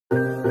This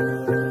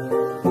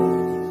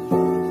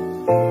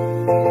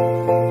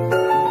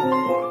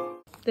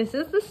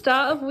is the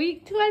start of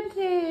week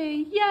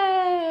 20.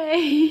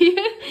 Yay!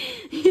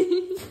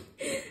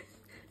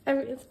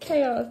 It's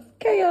chaos.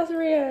 Chaos,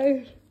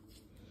 Rio.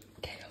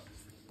 Chaos.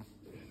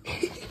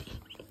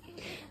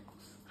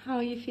 How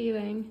are you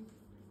feeling?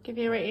 Give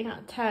you a rating out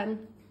of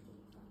 10.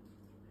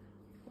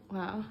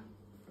 Wow.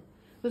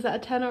 Was that a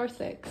 10 or a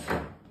 6?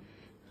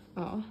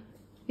 Oh,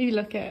 you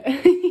look it.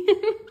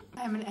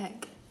 I'm an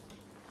egg.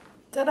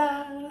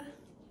 Ta-da!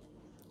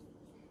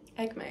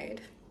 Egg made.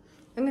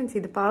 I'm going to see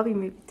the Barbie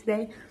movie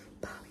today.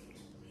 Barbie.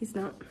 He's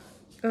not.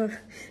 Oh,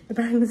 the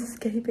bangs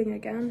escaping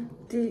again.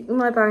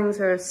 My bangs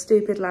are a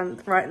stupid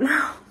length right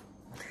now.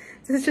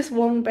 There's just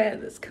one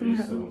bit that's come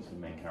out. Who's the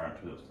main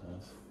character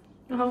upstairs?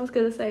 I was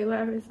going to say,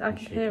 where is... I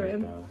can hear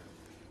him.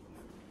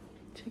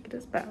 Shaking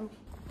his bell.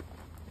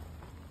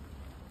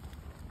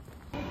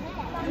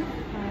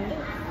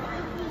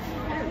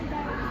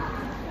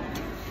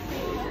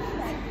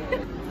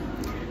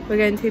 We're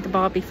going to the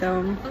Barbie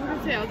film. I was going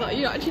to say, I was like,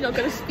 you're actually not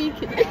going to speak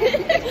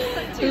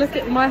it. Look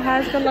at my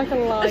hair's gone like a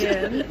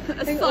lion.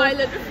 a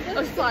silent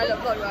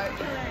vlog, right?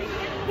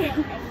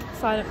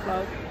 Silent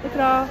vlog. Look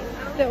at our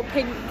little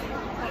pink.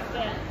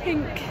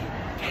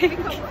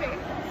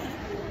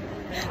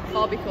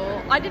 Barbie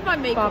cool. I did my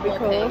makeup Barbie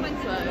cool. Pink,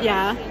 so.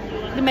 Yeah,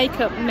 the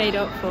makeup made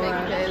up for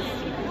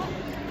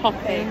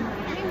popping.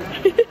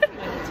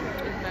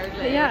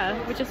 But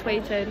yeah, we're just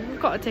waiting. We've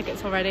got our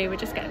tickets already. We're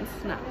just getting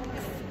snacks.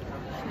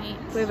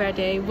 We're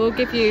ready. We'll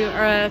give you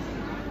a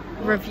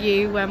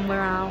review when we're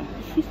out.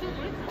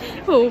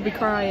 We'll all be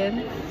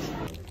crying.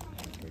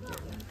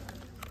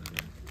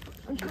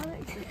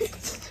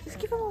 Just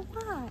give them a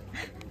whack.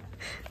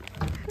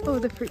 Oh,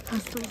 the fruit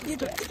pastels are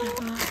stuck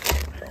together.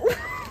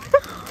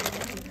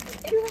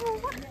 Give them a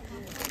whack.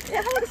 It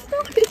hasn't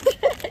started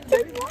yet.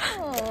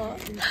 Oh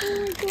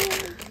my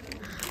god.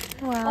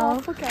 Wow. Oh,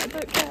 forget, I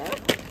don't care.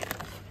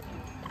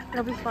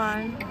 It'll be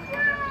fine.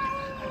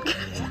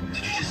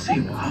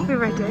 We're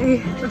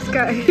ready. Let's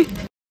go.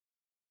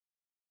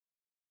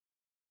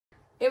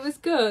 It was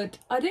good.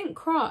 I didn't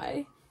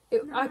cry.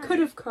 I could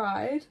have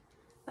cried.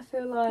 I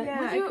feel like.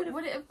 Yeah,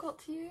 would it have got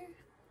to you?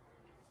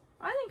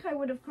 I think I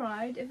would have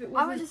cried if it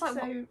wasn't I was just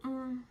like,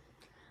 so...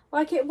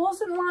 Like, it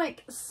wasn't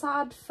like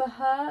sad for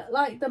her.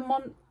 Like the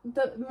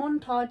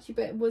montage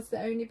bit was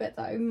the only bit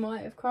that I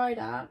might have cried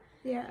at.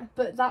 Yeah.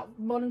 But that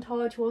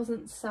montage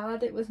wasn't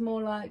sad. It was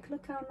more like,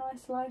 look how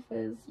nice life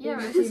is. Yeah,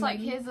 it's just like,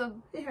 here's a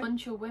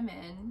bunch of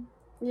women.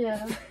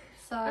 Yeah.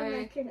 So And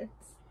their kids.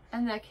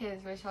 And their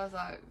kids, which I was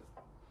like,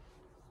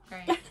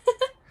 great.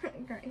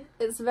 Great.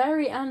 It's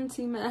very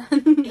anti-men.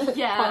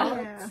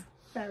 Yeah.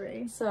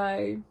 Very.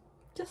 So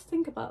just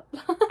think about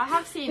that. I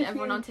have seen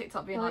everyone on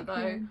TikTok being like,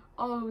 though,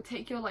 oh,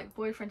 take your like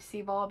boyfriend to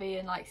see Barbie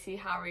and like see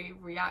how he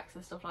reacts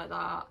and stuff like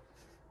that.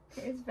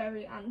 It is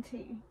very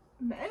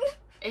anti-men.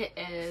 It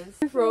is.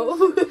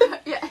 Overall,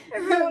 Yeah.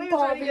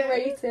 Barbie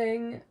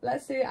rating.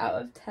 Let's do it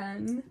out of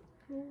 10.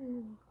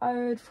 Ooh. I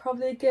would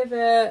probably give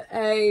it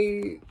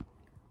a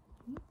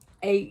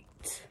 8.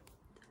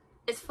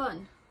 It's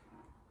fun.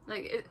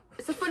 Like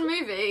it's a fun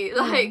movie.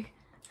 Like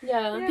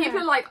yeah. People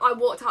are like, I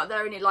walked out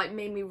there and it like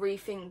made me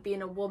rethink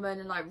being a woman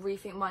and like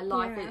rethink my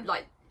life. Yeah. It,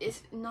 like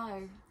it's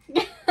no.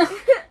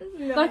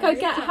 No, like I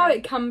get how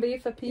it can be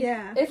for people.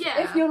 Yeah.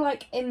 If you're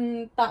like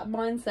in that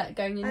mindset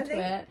going into I think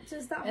it.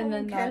 just that and whole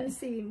then Ken like,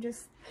 scene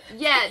just...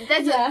 Yeah,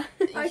 there's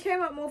I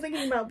came up more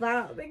thinking about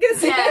that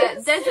because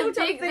there's a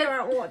big figure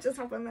out what just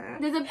happened there.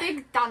 There's a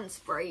big dance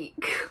break.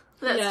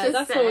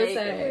 That's what we're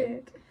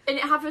saying. And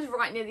it happens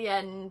right near the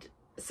end.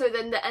 So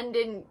then the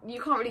ending,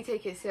 you can't really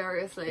take it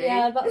seriously.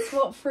 Yeah, that's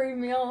what threw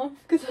me off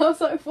because I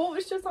was like, what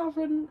was just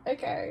happened?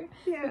 Okay,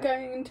 Yeah. we're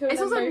going into an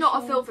It's also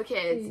not a film for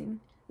kids.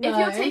 scene. If No.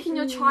 you're taking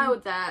your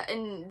child there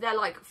and they're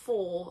like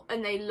 4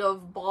 and they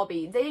love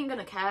Barbie, they ain't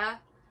gonna care.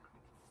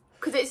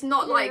 Because it's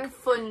not like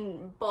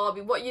fun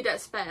Barbie, what you'd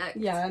expect.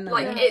 Yeah, no.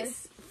 Like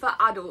it's for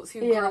adults who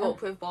grew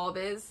up with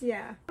Barbies.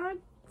 Yeah. I'd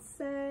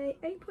say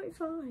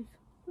 8.5.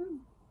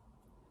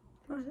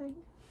 I think.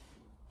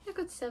 A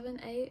good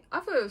 7, 8. I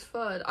thought it was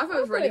fun. I thought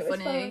it was really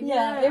funny. fun.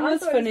 Yeah, it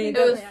was funny. It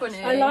was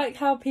funny. I like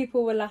how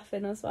people were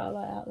laughing as well,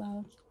 like out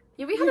loud.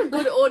 Yeah, we had a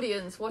good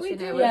audience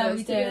watching it. Yeah,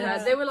 we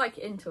did. They were like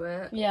into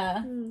it.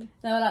 Yeah,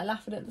 they were like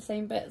laughing at the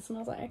same bits, and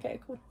I was like, okay,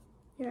 cool.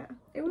 Yeah,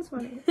 it was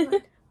funny.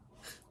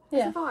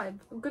 Yeah, It's a vibe.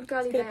 A good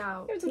girly day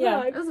out. It was a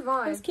Yeah. vibe. It was a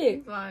vibe. it was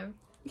cute. Vibe.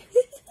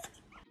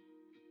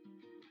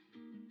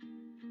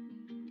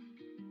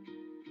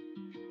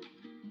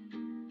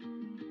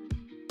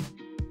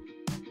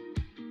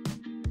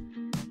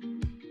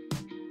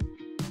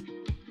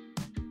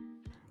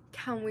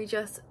 Can we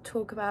just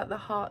talk about the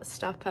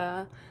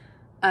Heartstopper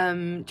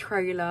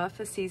trailer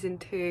for season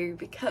 2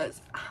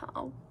 because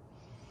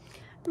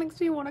it makes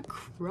me want to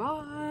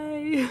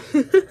cry.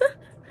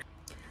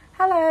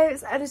 Hello,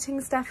 it's editing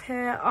Steph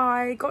here.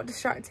 I got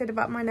distracted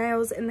about my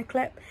nails in the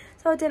clip,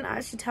 so I didn't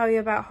actually tell you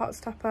about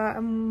Heartstopper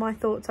and my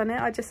thoughts on it.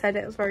 I just said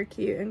it was very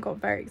cute and got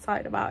very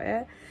excited about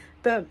it.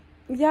 But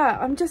yeah,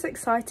 I'm just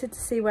excited to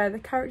see where the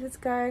characters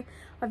go.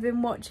 I've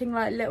been watching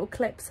like little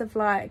clips of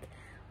like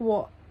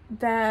what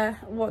the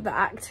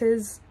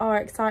actors are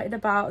excited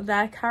about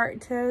their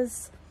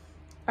characters,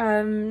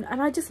 and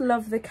I just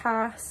love the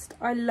cast.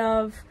 I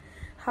love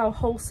how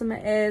wholesome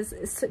it is.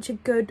 It's such a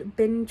good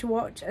binge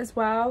watch as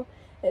well.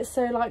 It's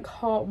so like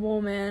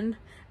heartwarming,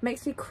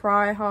 makes me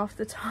cry half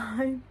the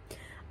time,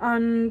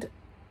 and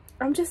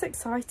I'm just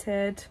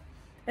excited.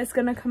 It's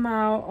gonna come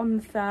out on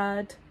the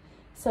 3rd,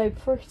 so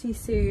pretty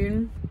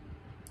soon,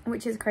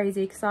 which is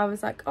crazy because I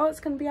was like, oh, it's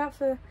gonna be out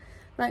for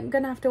like, I'm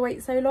gonna have to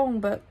wait so long,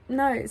 but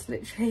no, it's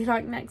literally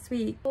like next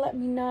week. Let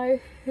me know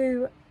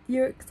who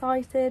you're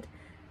excited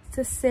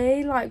to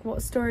see, like what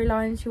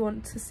storylines you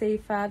want to see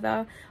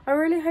further. I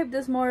really hope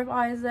there's more of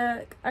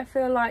Isaac. I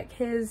feel like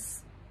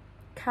his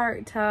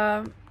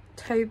character,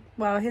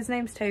 well, his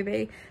name's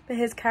Toby, but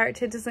his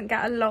character doesn't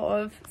get a lot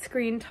of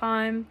screen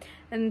time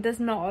and there's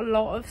not a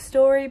lot of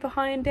story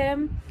behind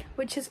him,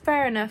 which is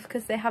fair enough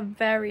because they have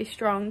very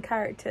strong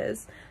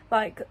characters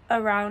like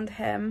around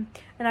him,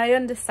 and I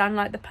understand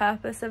like the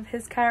purpose of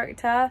his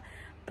character,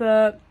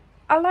 but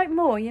I like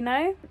more, you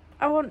know.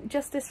 I want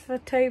justice for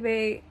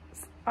Toby,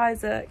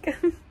 Isaac.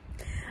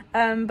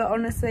 But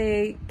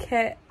honestly,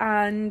 Kit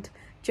and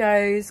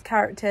Joe's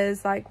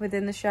characters like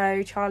within the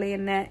show, Charlie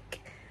and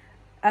Nick,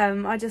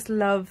 I just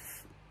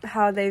love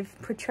how they've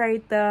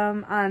portrayed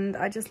them, and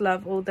I just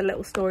love all the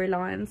little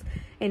storylines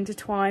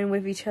intertwine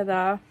with each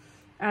other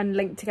and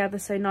linked together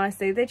so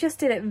nicely. They just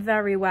did it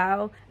very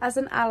well. As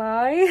an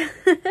ally,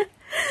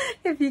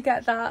 if you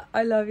get that,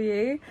 I love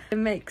you. It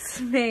makes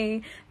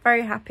me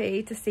very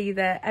happy to see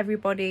that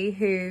everybody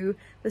who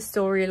the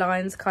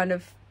storylines kind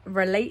of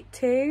relate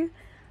to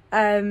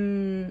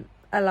are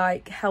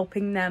like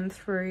helping them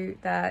through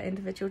their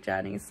individual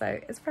journeys, so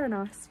it's very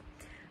nice.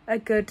 A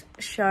good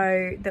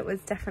show that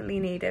was definitely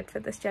needed for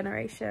this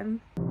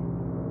generation.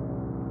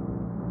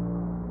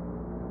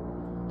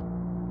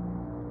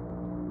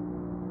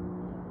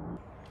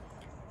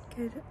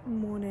 Good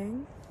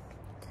morning.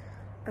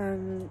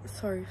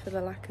 Sorry for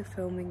the lack of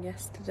filming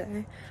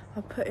yesterday.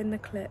 I'll put in the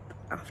clip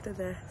after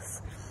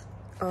this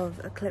of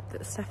a clip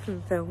that Steph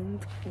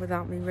filmed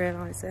without me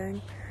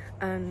realising,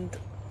 and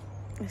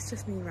it's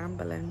just me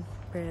rambling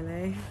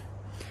really.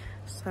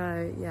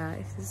 So yeah,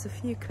 if there's a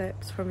few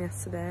clips from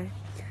yesterday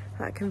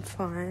that I can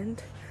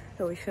find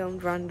that we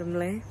filmed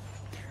randomly,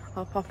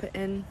 I'll pop it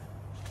in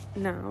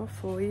now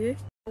for you.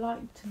 I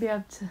like to be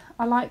able to,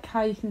 I like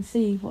how you can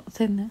see what's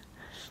in there.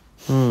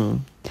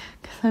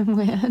 Because I'm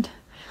weird.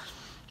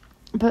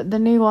 But the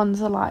new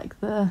ones are like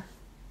the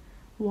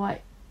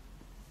white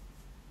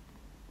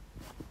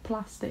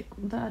plastic,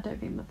 I don't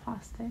think the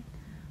plastic,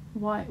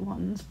 white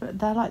ones, but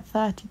they're like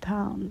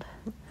 £30.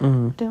 I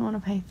don't want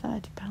to pay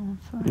 £30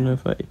 for it. No,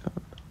 £30.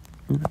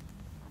 No.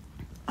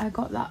 I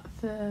got that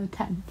for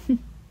 10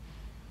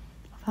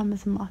 off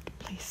Amazon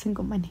Marketplace and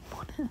got my name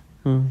on it.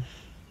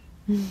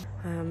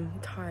 I'm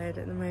tired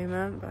at the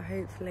moment, but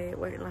hopefully it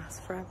won't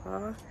last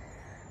forever.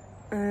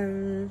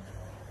 And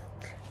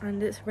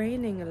it's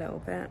raining a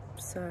little bit,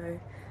 so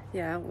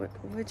yeah,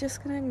 we're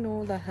just gonna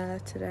ignore the hair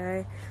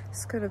today.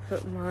 Just gonna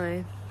put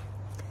my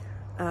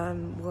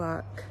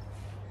work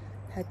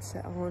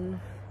headset on,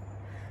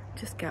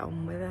 just get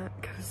on with it,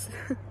 because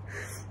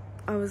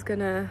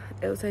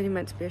it was only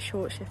meant to be a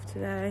short shift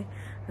today.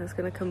 I was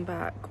gonna come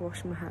back,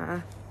 wash my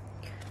hair,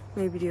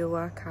 maybe do a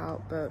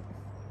workout, but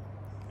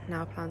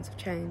now plans have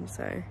changed,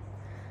 so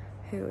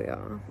here we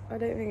are. I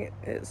don't think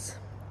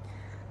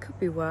could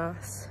be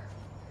worse.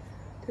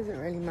 Doesn't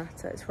really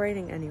matter. It's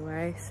raining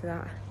anyway, so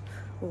that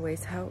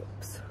always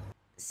helps.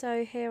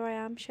 So here I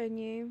am showing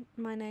you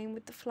my name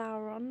with the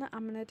flower on that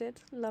Amina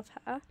did. Love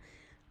her.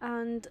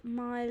 And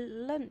my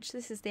lunch.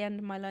 This is the end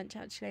of my lunch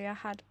actually. I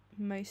had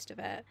most of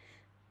it.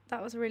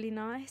 That was really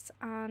nice.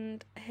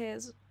 And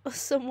here's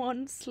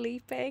someone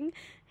sleeping.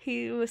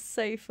 He was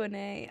so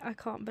funny. I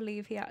can't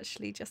believe he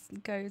actually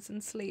just goes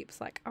and sleeps.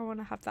 Like, I want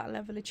to have that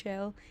level of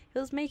chill. It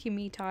was making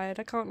me tired,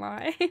 I can't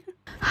lie.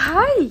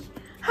 Hi!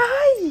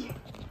 Hi!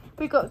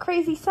 We got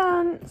Crazy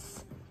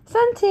Sans.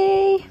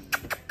 Santi!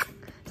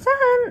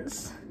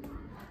 Sans!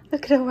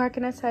 Look at her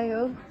wagging her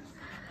tail.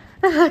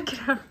 Look at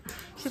her.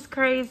 She's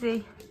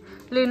crazy.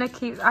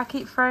 I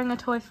keep throwing a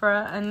toy for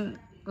her, and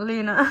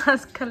Luna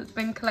has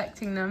been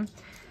collecting them.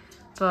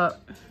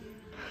 But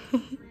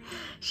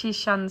she's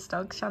Shan's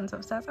dog. Shan's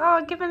upstairs.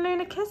 Oh, giving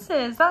Luna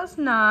kisses. That's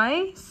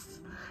nice.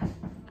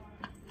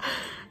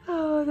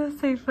 Oh, that's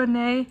so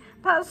funny.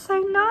 That's so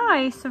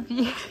nice of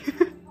you.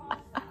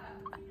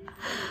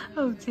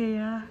 Oh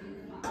dear.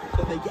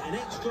 But they get an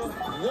extra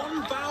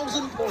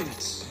 1,000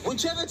 points.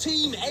 Whichever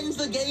team ends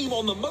the game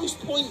on the most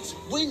points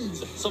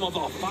wins some of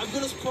our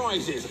fabulous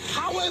prizes.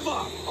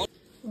 However...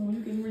 Oh,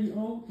 you're getting really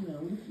old now.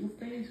 Look at your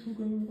face all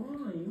going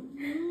wide.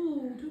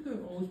 No, don't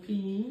go old,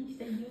 please.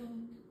 Stay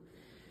young.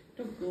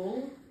 Don't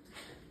go.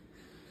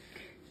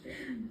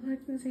 I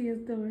can see his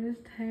Dora's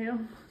tail.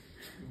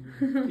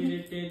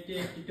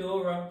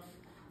 Dora.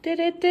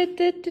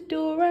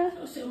 Dora.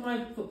 I'll sit on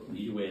my foot,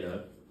 you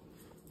weirdo.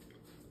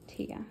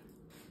 Tia.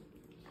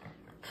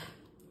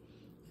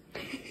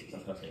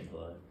 That's her saying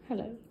hello.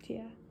 Hello,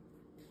 Tia.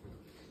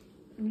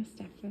 And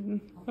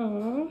Stephen.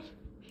 Oh.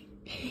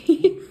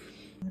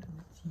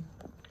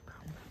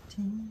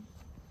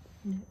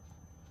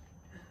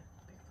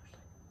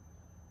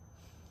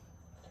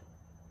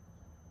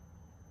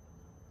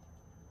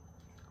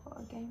 What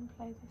a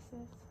gameplay this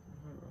is.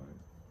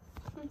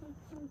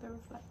 The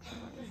reflection,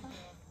 what is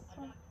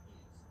that?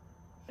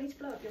 I need to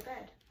blow up your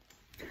bed.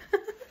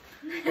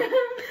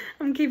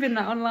 I'm keeping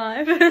that on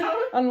live.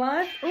 On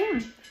live? Ooh.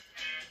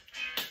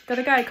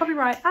 Gotta go.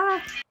 Copyright.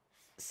 Ah!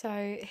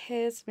 So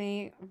here's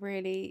me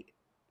really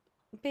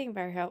being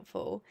very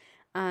helpful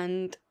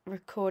and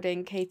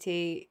recording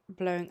Katie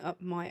blowing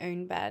up my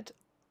own bed.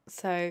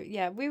 So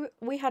yeah,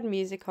 we had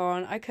music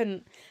on. I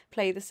couldn't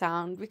play the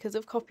sound because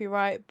of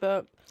copyright,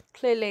 but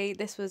clearly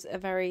this was a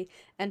very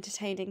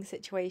entertaining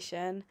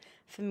situation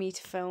for me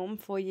to film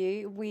for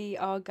you. We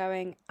are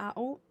going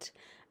out.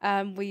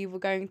 We were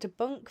going to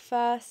Bunk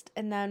first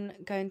and then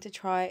going to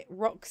try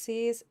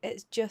Roxy's.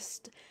 It's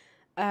just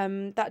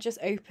that just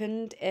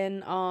opened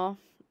in our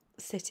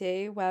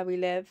city where we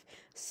live.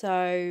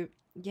 So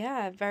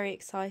yeah, very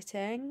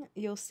exciting.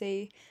 You'll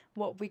see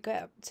what we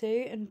get up to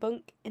in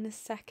Bunk in a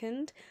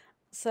second.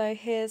 So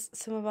here's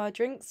some of our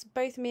drinks.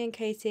 Both me and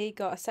Katie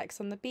got a Sex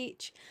on the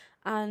Beach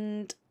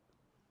and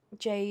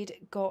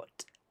Jade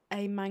got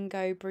a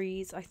mango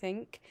breeze, I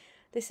think.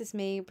 This is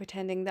me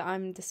pretending that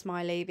I'm the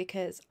smiley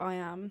because I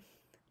am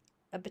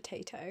a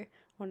potato,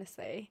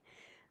 honestly.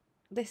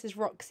 This is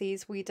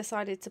Roxy's. We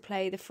decided to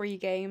play the free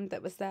game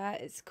that was there.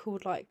 It's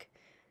called like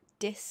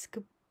Disc.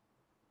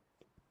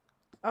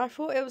 I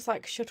thought it was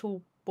like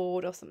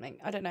shuffleboard or something.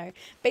 I don't know.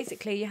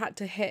 Basically, you had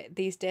to hit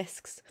these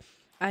discs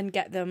and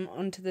get them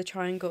onto the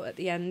triangle at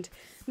the end.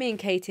 Me and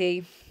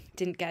Katie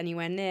didn't get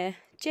anywhere near.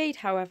 Jade,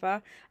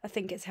 however, I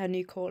think it's her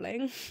new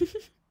calling.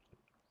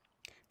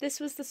 This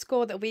was the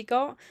score that we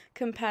got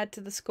compared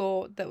to the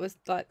score that was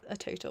like a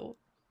total.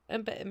 A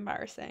bit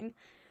embarrassing.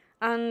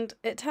 And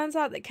it turns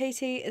out that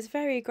Katie is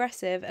very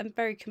aggressive and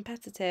very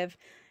competitive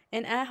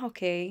in air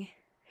hockey.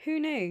 Who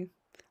knew?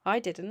 I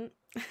didn't.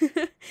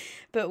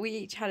 But we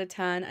each had a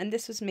turn, and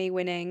this was me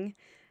winning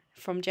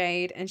from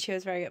Jade, and she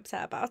was very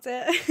upset about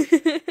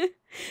it.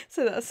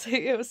 So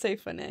it was so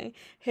funny.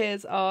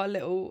 Here's our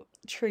little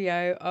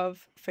trio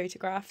of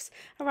photographs.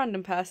 A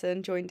random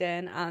person joined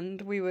in,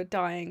 and we were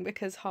dying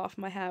because half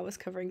my hair was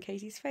covering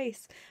Katie's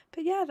face.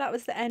 But yeah, that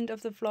was the end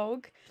of the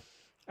vlog.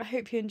 I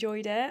hope you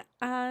enjoyed it,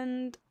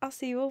 and I'll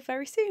see you all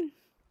very soon.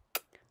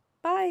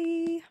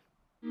 Bye!